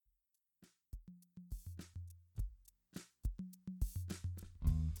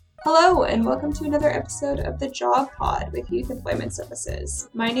Hello, and welcome to another episode of the Job Pod with Youth Employment Services.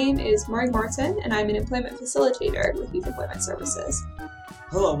 My name is Maureen Morton, and I'm an employment facilitator with Youth Employment Services.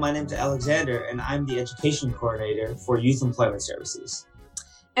 Hello, my name is Alexander, and I'm the education coordinator for Youth Employment Services.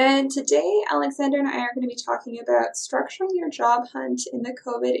 And today, Alexander and I are going to be talking about structuring your job hunt in the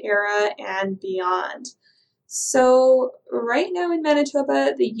COVID era and beyond. So right now in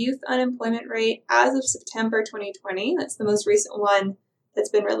Manitoba, the youth unemployment rate as of September 2020, that's the most recent one that's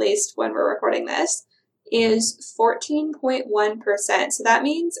been released when we're recording this, is 14.1%. So that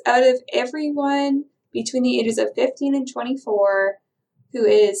means out of everyone between the ages of 15 and 24 who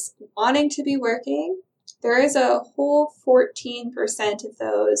is wanting to be working, there is a whole 14% of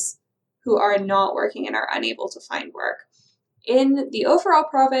those who are not working and are unable to find work. In the overall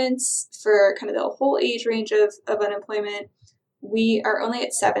province, for kind of the whole age range of unemployment, we are only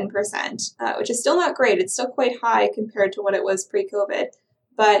at 7%, which is still not great. It's still quite high compared to what it was pre-COVID,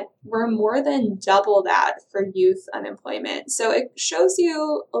 but we're more than double that for youth unemployment. So it shows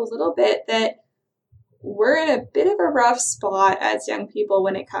you a little bit that we're in a bit of a rough spot as young people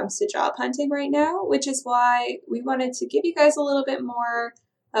when it comes to job hunting right now, which is why we wanted to give you guys a little bit more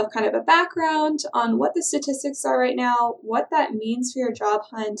of kind of a background on what the statistics are right now, what that means for your job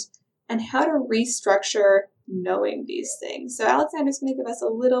hunt, and how to restructure knowing these things. So Alexander's going to give us a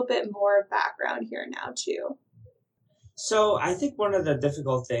little bit more background here now too. So I think one of the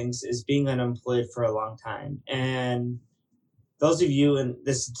difficult things is being unemployed for a long time. And those of you in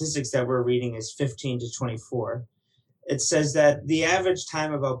the statistics that we're reading is 15 to 24. It says that the average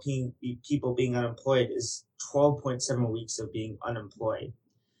time about people being unemployed is 12.7 weeks of being unemployed.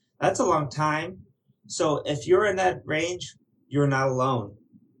 That's a long time. So if you're in that range, you're not alone.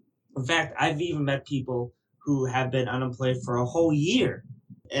 In fact, I've even met people who have been unemployed for a whole year,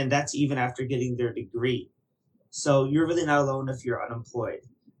 and that's even after getting their degree. So you're really not alone if you're unemployed.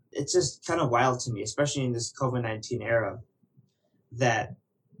 It's just kind of wild to me, especially in this COVID-19 era, that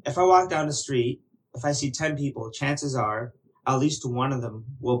if I walk down the street, if I see 10 people, chances are at least one of them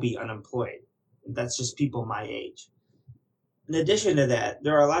will be unemployed. That's just people my age. In addition to that,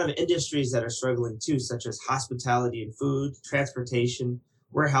 there are a lot of industries that are struggling too, such as hospitality and food, transportation,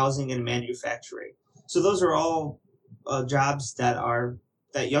 warehousing, and manufacturing. So those are all jobs that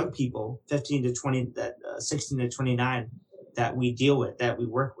young people, 15 to 20, 16 to 29, that we deal with, that we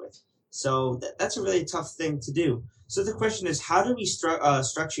work with. So that's a really tough thing to do. So the question is, how do we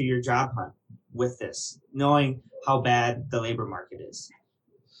structure your job hunt with this, knowing how bad the labor market is?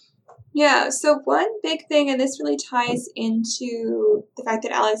 Yeah, so one big thing, and this really ties into the fact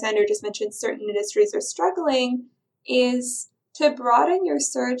that Alexander just mentioned certain industries are struggling, is to broaden your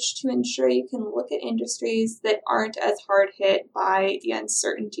search to ensure you can look at industries that aren't as hard hit by the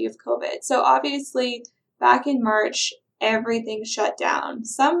uncertainty of COVID. So obviously, back in March, everything shut down.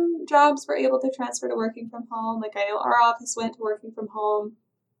 Some jobs were able to transfer to working from home. Like I know our office went to working from home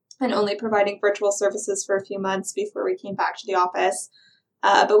and only providing virtual services for a few months before we came back to the office.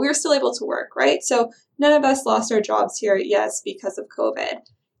 But we were still able to work, right? So none of us lost our jobs here, yes, because of COVID.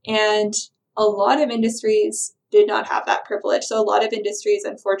 And a lot of industries did not have that privilege. So a lot of industries,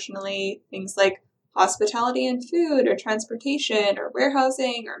 unfortunately, things like hospitality and food or transportation or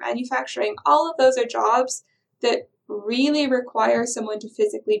warehousing or manufacturing, all of those are jobs that really require someone to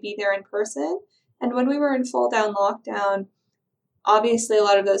physically be there in person. And when we were in full down lockdown, obviously a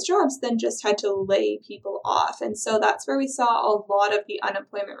lot of those jobs then just had to lay people off. And so that's where we saw a lot of the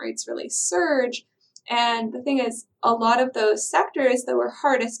unemployment rates really surge. And the thing is, a lot of those sectors that were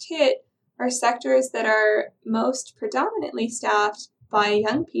hardest hit are sectors that are most predominantly staffed by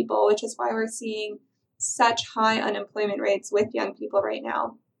young people, which is why we're seeing such high unemployment rates with young people right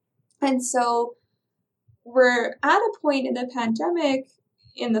now. And so we're at a point in the pandemic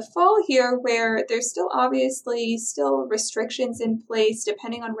in the fall here where there's still obviously still restrictions in place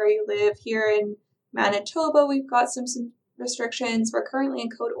depending on where you live. Here in Manitoba, we've got some restrictions. We're currently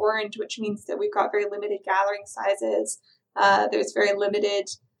in code orange, which means that we've got very limited gathering sizes. There's very limited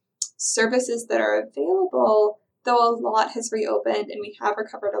services that are available, though a lot has reopened and we have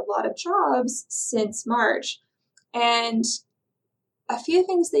recovered a lot of jobs since March. And a few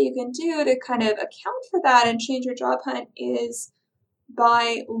things that you can do to kind of account for that and change your job hunt is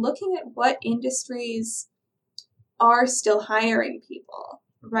by looking at what industries are still hiring people,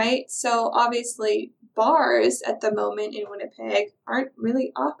 right? So obviously bars at the moment in Winnipeg aren't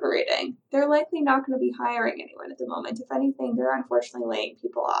really operating. They're likely not going to be hiring anyone at the moment. If anything, they're unfortunately laying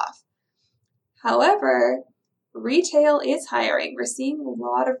people off. However, retail is hiring. We're seeing a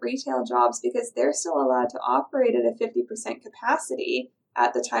lot of retail jobs because they're still allowed to operate at a 50% capacity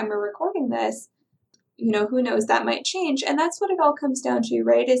at the time we're recording this. who knows, that might change. And that's what it all comes down to,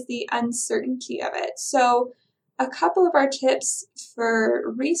 right? Is the uncertainty of it. So a couple of our tips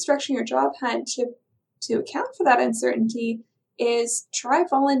for restructuring your job hunt to account for that uncertainty is try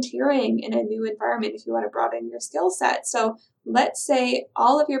volunteering in a new environment if you want to broaden your skill set. So let's say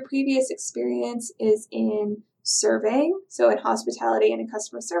all of your previous experience is in serving, so in hospitality and in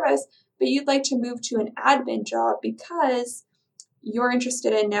customer service, but you'd like to move to an admin job because you're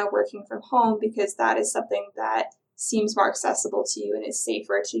interested in now working from home because that is something that seems more accessible to you and is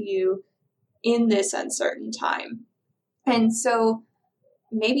safer to you in this uncertain time. And so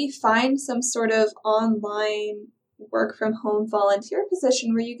maybe find some sort of online work from home volunteer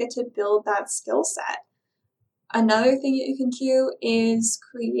position where you get to build that skill set. Another thing that you can do is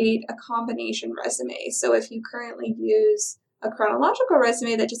create a combination resume. So if you currently use a chronological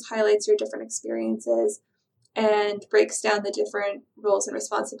resume that just highlights your different experiences and breaks down the different roles and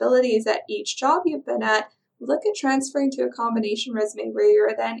responsibilities at each job you've been at, look at transferring to a combination resume where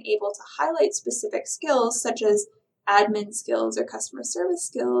you're then able to highlight specific skills such as admin skills or customer service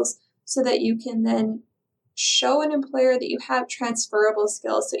skills so that you can then show an employer that you have transferable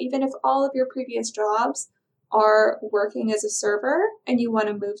skills. So even if all of your previous jobs are working as a server and you want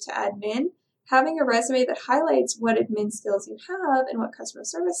to move to admin, having a resume that highlights what admin skills you have and what customer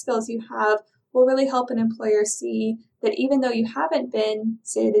service skills you have will really help an employer see that even though you haven't been,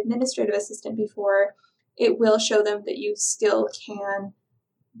 say, an administrative assistant before, it will show them that you still can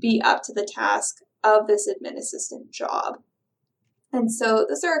be up to the task of this admin assistant job. And so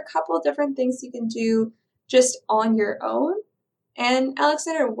those are a couple of different things you can do just on your own. And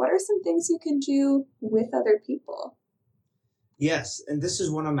Alexander, what are some things you can do with other people? Yes, and this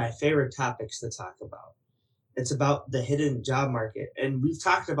is one of my favorite topics to talk about. It's about the hidden job market. And we've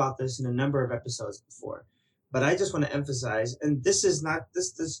talked about this in a number of episodes before. But I just want to emphasize, and this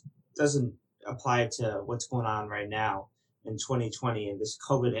doesn't apply to what's going on right now in 2020 in this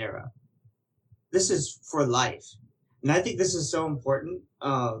COVID era. This is for life. And I think this is so important.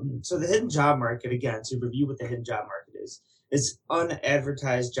 So the hidden job market, again, to review what the hidden job market is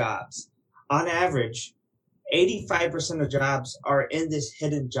unadvertised jobs. On average, 85% of jobs are in this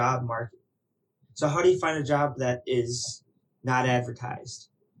hidden job market. So how do you find a job that is not advertised?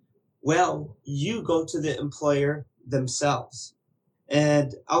 Well, you go to the employer themselves.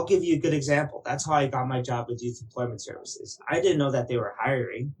 And I'll give you a good example. That's how I got my job with Youth Employment Services. I didn't know that they were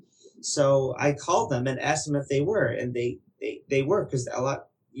hiring. So I called them and asked them if they were. And they were, because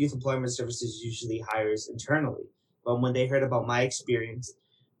Youth Employment Services usually hires internally. But when they heard about my experience,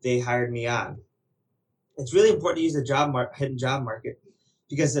 they hired me on. It's really important to use the hidden job market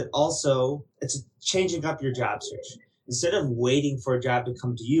because it's changing up your job search. Instead of waiting for a job to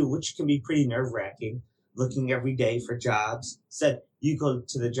come to you, which can be pretty nerve-wracking, looking every day for jobs, instead you go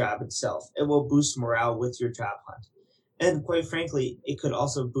to the job itself. It will boost morale with your job hunt. And quite frankly, it could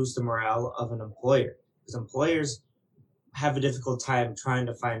also boost the morale of an employer because employers have a difficult time trying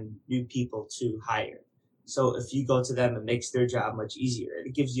to find new people to hire. So if you go to them, it makes their job much easier.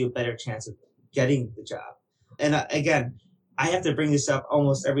 It gives you a better chance of getting the job. And again, I have to bring this up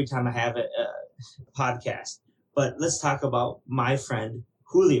almost every time I have a podcast. But let's talk about my friend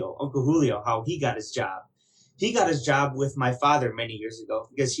Julio, Uncle Julio, how he got his job. He got his job with my father many years ago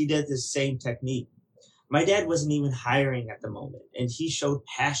because he did the same technique. My dad wasn't even hiring at the moment, and he showed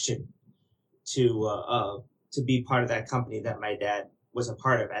passion to be part of that company that my dad was a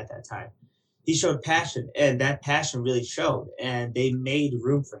part of at that time. He showed passion, and that passion really showed, and they made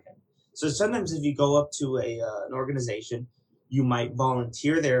room for him. So sometimes if you go up to an organization, you might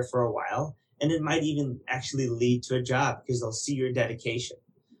volunteer there for a while, and it might even actually lead to a job because they'll see your dedication.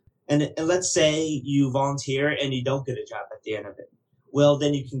 And let's say you volunteer and you don't get a job at the end of it. Well,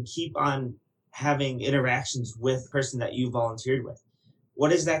 then you can keep on having interactions with the person that you volunteered with.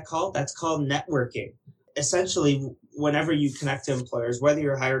 What is that called? That's called networking. Essentially, whenever you connect to employers, whether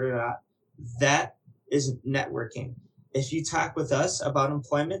you're hired or not, that is networking. If you talk with us about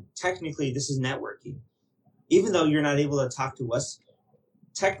employment, technically this is networking. Even though you're not able to talk to us,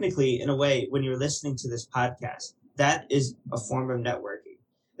 technically, in a way, when you're listening to this podcast, that is a form of networking.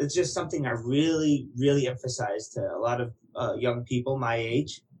 It's just something I really, really emphasize to a lot of young people my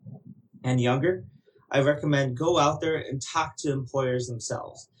age and younger. I recommend go out there and talk to employers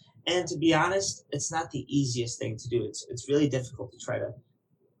themselves. And to be honest, it's not the easiest thing to do. It's really difficult to try to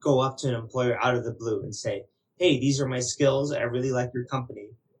go up to an employer out of the blue and say, hey, these are my skills. I really like your company.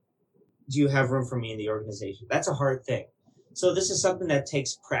 Do you have room for me in the organization? That's a hard thing. So this is something that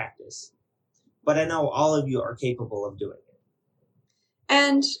takes practice. But I know all of you are capable of doing it.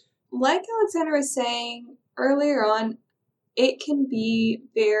 And like Alexander was saying earlier on, it can be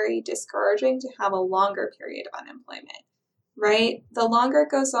very discouraging to have a longer period of unemployment, right? The longer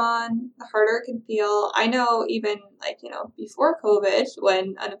it goes on, the harder it can feel. I know even before COVID,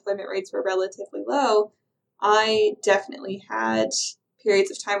 when unemployment rates were relatively low, I definitely had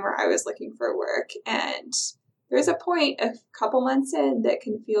periods of time where I was looking for work, and there's a point a couple months in that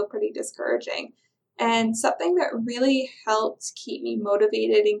can feel pretty discouraging. And something that really helped keep me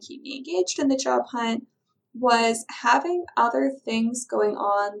motivated and keep me engaged in the job hunt was having other things going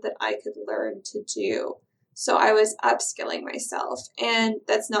on that I could learn to do. So I was upskilling myself, and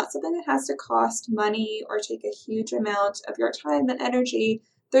that's not something that has to cost money or take a huge amount of your time and energy.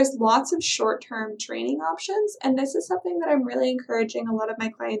 There's lots of short-term training options, and this is something that I'm really encouraging a lot of my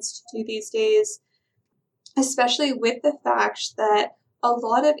clients to do these days, especially with the fact that a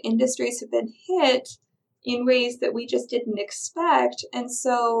lot of industries have been hit in ways that we just didn't expect. And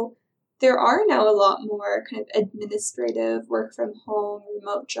so there are now a lot more kind of administrative work from home,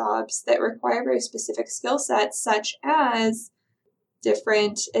 remote jobs that require very specific skill sets, such as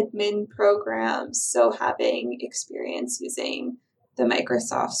different admin programs. So having experience using the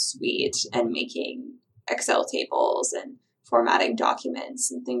Microsoft suite and making Excel tables and formatting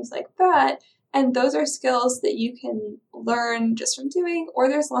documents and things like that. And those are skills that you can learn just from doing, or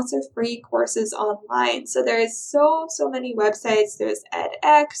there's lots of free courses online. So there's so many websites. There's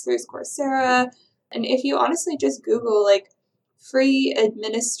edX, there's Coursera. And if you honestly just Google free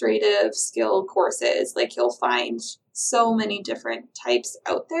administrative skill courses, you'll find so many different types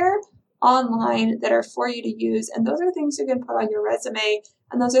out there online that are for you to use. And those are things you can put on your resume.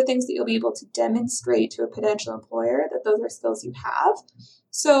 And those are things that you'll be able to demonstrate to a potential employer that those are skills you have.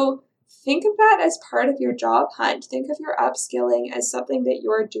 So think of that as part of your job hunt. Think of your upskilling as something that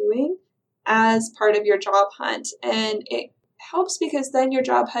you're doing as part of your job hunt. And it helps because then your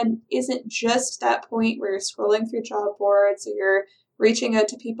job hunt isn't just that point where you're scrolling through job boards or you're reaching out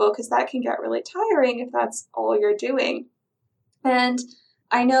to people, because that can get really tiring if that's all you're doing. And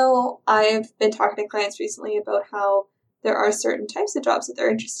I know I've been talking to clients recently about how there are certain types of jobs that they're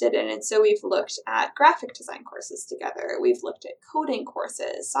interested in. And so we've looked at graphic design courses together. We've looked at coding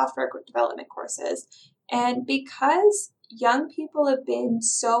courses, software development courses. And because young people have been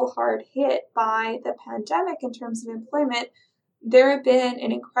so hard hit by the pandemic in terms of employment, there have been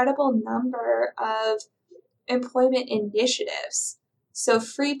an incredible number of employment initiatives. So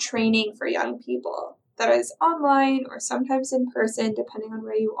free training for young people that is online or sometimes in person, depending on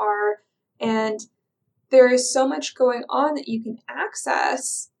where you are. And there is so much going on that you can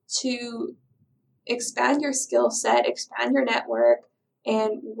access to expand your skill set, expand your network,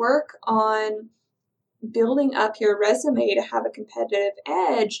 and work on building up your resume to have a competitive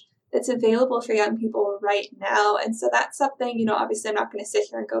edge that's available for young people right now. And so that's something, obviously I'm not going to sit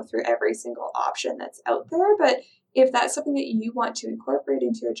here and go through every single option that's out there, but if that's something that you want to incorporate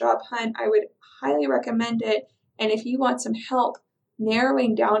into your job hunt, I would highly recommend it. And if you want some help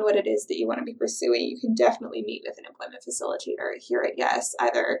narrowing down what it is that you want to be pursuing, you can definitely meet with an employment facilitator here at Yes,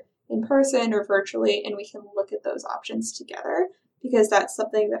 either in person or virtually, and we can look at those options together, because that's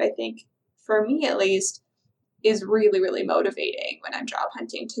something that I think, for me at least, is really, really motivating when I'm job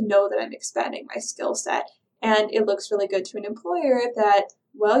hunting, to know that I'm expanding my skill set. And it looks really good to an employer that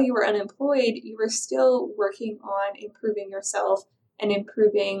while you were unemployed, you were still working on improving yourself and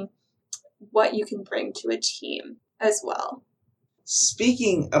improving what you can bring to a team as well.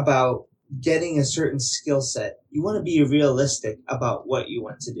 Speaking about getting a certain skill set, you want to be realistic about what you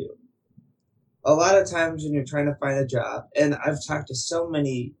want to do. A lot of times when you're trying to find a job, and I've talked to so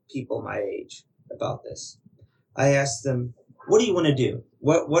many people my age about this, I ask them, what do you want to do?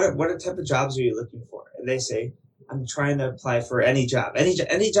 What type of jobs are you looking for? And they say, I'm trying to apply for any job. Any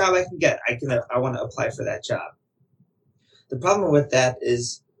job I can get, I want to apply for that job. The problem with that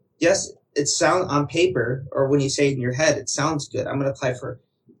is, yes, it sounds on paper, or when you say it in your head, it sounds good. I'm going to apply for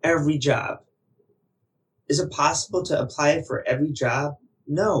every job. Is it possible to apply for every job?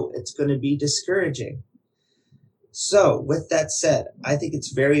 No, it's going to be discouraging. So with that said, I think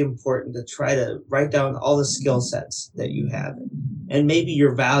it's very important to try to write down all the skill sets that you have, and maybe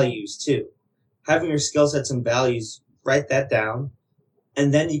your values too. Having your skill sets and values, write that down,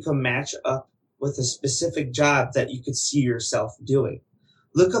 and then you can match up with a specific job that you could see yourself doing.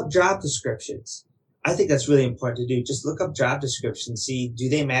 Look up job descriptions. I think that's really important to do. Just look up job descriptions, see, do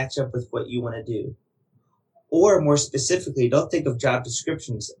they match up with what you want to do? Or more specifically, don't think of job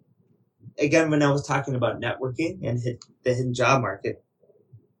descriptions. Again, when I was talking about networking and the hidden job market,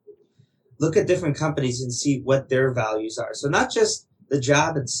 look at different companies and see what their values are. So not just the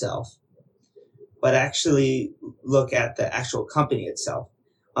job itself, but actually look at the actual company itself.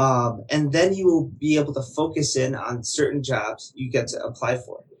 And then you will be able to focus in on certain jobs you get to apply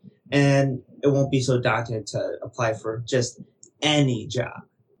for. And it won't be so daunting to apply for just any job.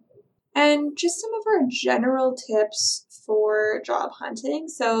 And just some of our general tips for job hunting.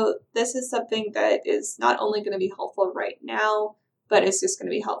 So this is something that is not only going to be helpful right now, but it's just going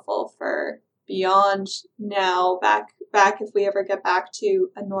to be helpful for beyond now, back if we ever get back to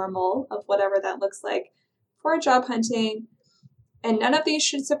a normal of whatever that looks like for job hunting. And none of these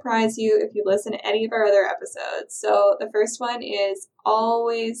should surprise you if you listen to any of our other episodes. So the first one is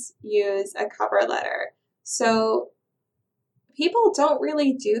always use a cover letter. So people don't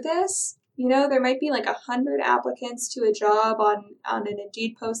really do this. You know, there might be like 100 applicants to a job on an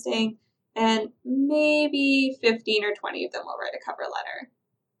Indeed posting, and maybe 15 or 20 of them will write a cover letter.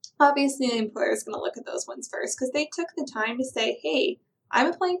 Obviously, the employer is going to look at those ones first because they took the time to say, hey, I'm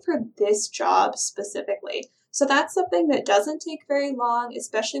applying for this job specifically. So that's something that doesn't take very long,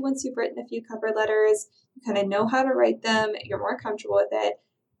 especially once you've written a few cover letters. You kind of know how to write them. You're more comfortable with it.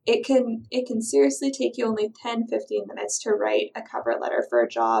 It can seriously take you only 10, 15 minutes to write a cover letter for a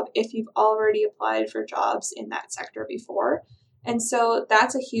job if you've already applied for jobs in that sector before. And so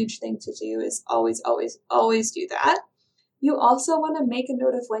that's a huge thing to do, is always, always, always do that. You also want to make a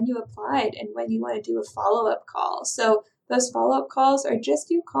note of when you applied and when you want to do a follow-up call. So those follow-up calls are just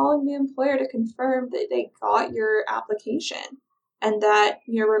you calling the employer to confirm that they got your application and that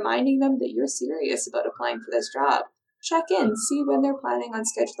you're reminding them that you're serious about applying for this job. Check in, see when they're planning on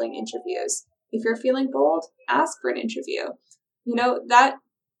scheduling interviews. If you're feeling bold, ask for an interview. You know,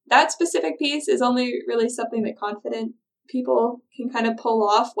 that specific piece is only really something that confident people can kind of pull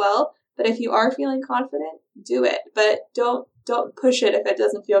off well. But if you are feeling confident, do it. But don't push it if it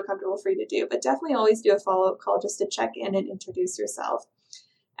doesn't feel comfortable for you to do. But definitely always do a follow-up call just to check in and introduce yourself.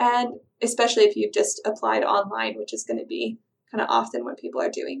 And especially if you've just applied online, which is going to be kind of often what people are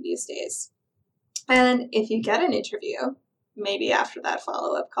doing these days. And if you get an interview, maybe after that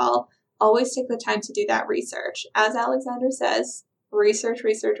follow-up call, always take the time to do that research. As Alexander says, research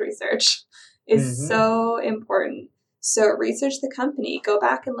is so important. So research the company, go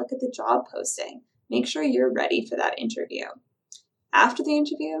back and look at the job posting. Make sure you're ready for that interview. After the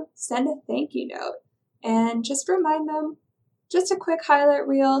interview, send a thank you note and just remind them, just a quick highlight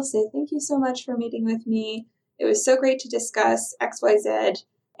reel, say thank you so much for meeting with me. It was so great to discuss XYZ,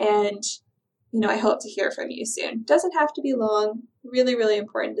 and I hope to hear from you soon. Doesn't have to be long. Really, really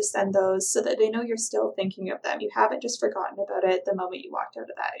important to send those so that they know you're still thinking of them. You haven't just forgotten about it the moment you walked out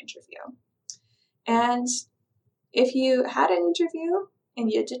of that interview. And if you had an interview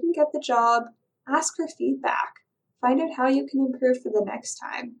and you didn't get the job, ask for feedback. Find out how you can improve for the next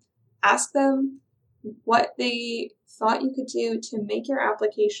time. Ask them what they thought you could do to make your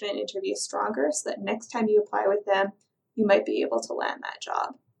application and interview stronger so that next time you apply with them, you might be able to land that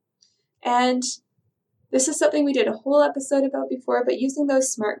job. And this is something we did a whole episode about before, but using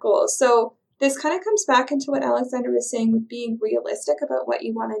those SMART goals. So this kind of comes back into what Alexander was saying with being realistic about what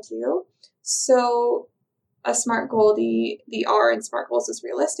you want to do. So a SMART goal, the R in SMART goals is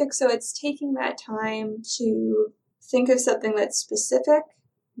realistic. So it's taking that time to think of something that's specific,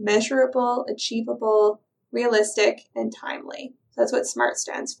 measurable, achievable, realistic, and timely. So that's what SMART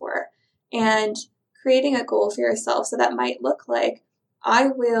stands for. And creating a goal for yourself. So that might look like, I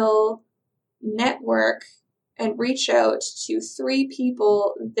will network and reach out to 3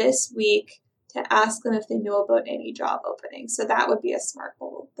 people this week to ask them if they know about any job openings. So that would be a SMART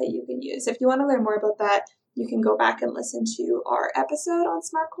goal that you can use. If you want to learn more about that, you can go back and listen to our episode on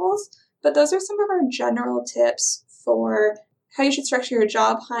SMART goals. But those are some of our general tips for how you should structure your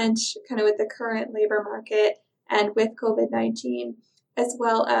job hunt, kind of with the current labor market and with COVID-19, as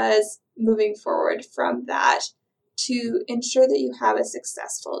well as moving forward from that to ensure that you have a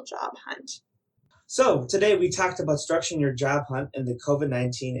successful job hunt. So today we talked about structuring your job hunt in the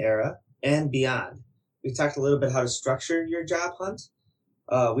COVID-19 era and beyond. We talked a little bit how to structure your job hunt.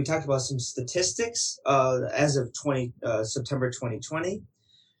 We talked about some statistics as of September 2020.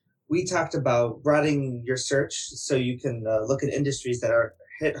 We talked about broadening your search so you can look at industries that are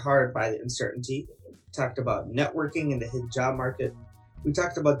hit hard by the uncertainty. We talked about networking in the hidden job market. We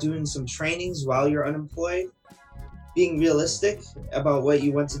talked about doing some trainings while you're unemployed, being realistic about what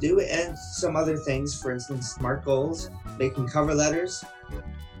you want to do, and some other things, for instance, SMART goals, making cover letters.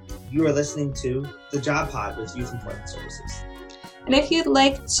 You are listening to The Job Pod with Youth Employment Services. And if you'd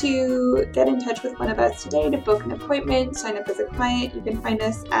like to get in touch with one of us today to book an appointment, sign up as a client, you can find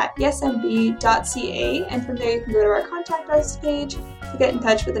us at yesmb.ca, and from there you can go to our contact us page to get in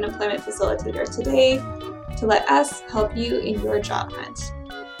touch with an employment facilitator today to let us help you in your job hunt.